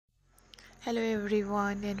Hello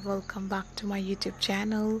everyone and welcome back to my YouTube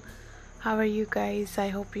channel. How are you guys? I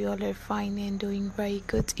hope you all are fine and doing very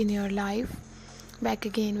good in your life. Back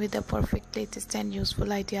again with the perfect latest and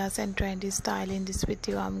useful ideas and trendy style. In this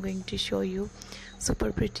video I'm going to show you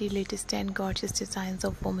super pretty latest and gorgeous designs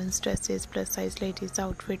of women's dresses, plus size ladies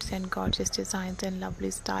outfits and gorgeous designs and lovely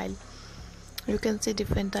style. You can see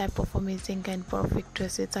different type of amazing and perfect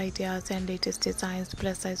dresses ideas and latest designs,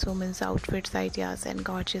 plus size women's outfits ideas and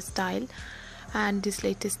gorgeous style. And these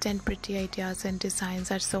latest and pretty ideas and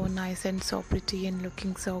designs are so nice and so pretty and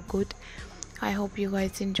looking so good. I hope you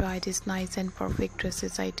guys enjoy these nice and perfect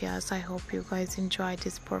dresses ideas. I hope you guys enjoy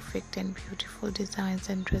these perfect and beautiful designs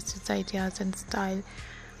and dresses ideas and style.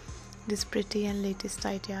 These pretty and latest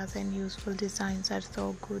ideas and useful designs are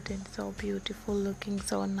so good and so beautiful, looking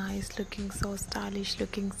so nice, looking so stylish,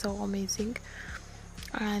 looking so amazing.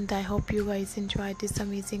 And I hope you guys enjoy this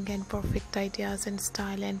amazing and perfect ideas and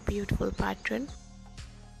style and beautiful pattern.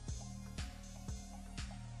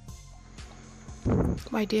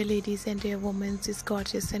 My dear ladies and dear women, these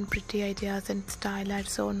gorgeous and pretty ideas and style are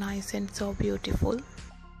so nice and so beautiful.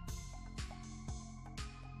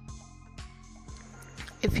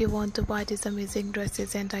 If you want to buy these amazing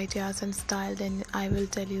dresses and ideas and style, then I will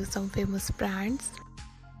tell you some famous brands,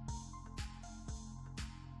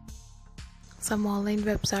 some online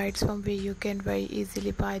websites from where you can very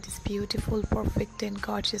easily buy this beautiful, perfect and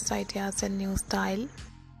gorgeous ideas and new style.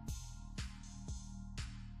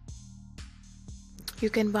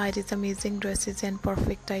 You can buy these amazing dresses and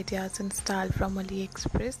perfect ideas and style from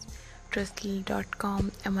AliExpress,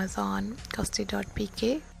 Dressly.com, Amazon,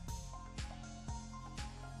 Costi.pk,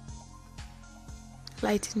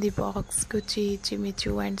 Light in the Box, Gucci, Jimmy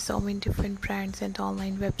Choo and so many different brands and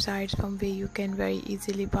online websites from where you can very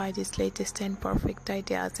easily buy these latest and perfect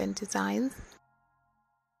ideas and designs.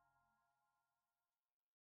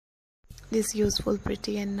 These useful,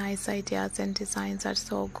 pretty and nice ideas and designs are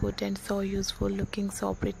so good and so useful, looking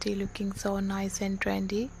so pretty, looking so nice and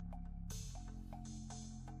trendy.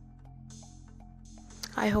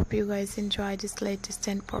 I hope you guys enjoy this latest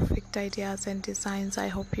and perfect ideas and designs. I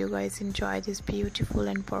hope you guys enjoy this beautiful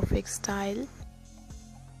and perfect style.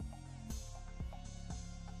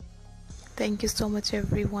 Thank you so much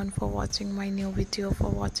everyone for watching my new video, for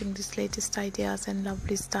watching this latest ideas and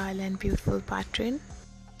lovely style and beautiful pattern.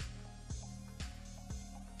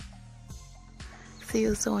 See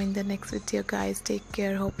you soon in the next video guys. Take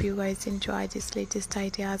care. Hope you guys enjoy this latest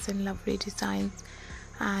ideas and lovely designs.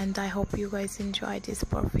 And I hope you guys enjoy this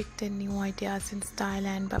perfect and new ideas and style,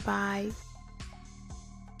 and bye bye.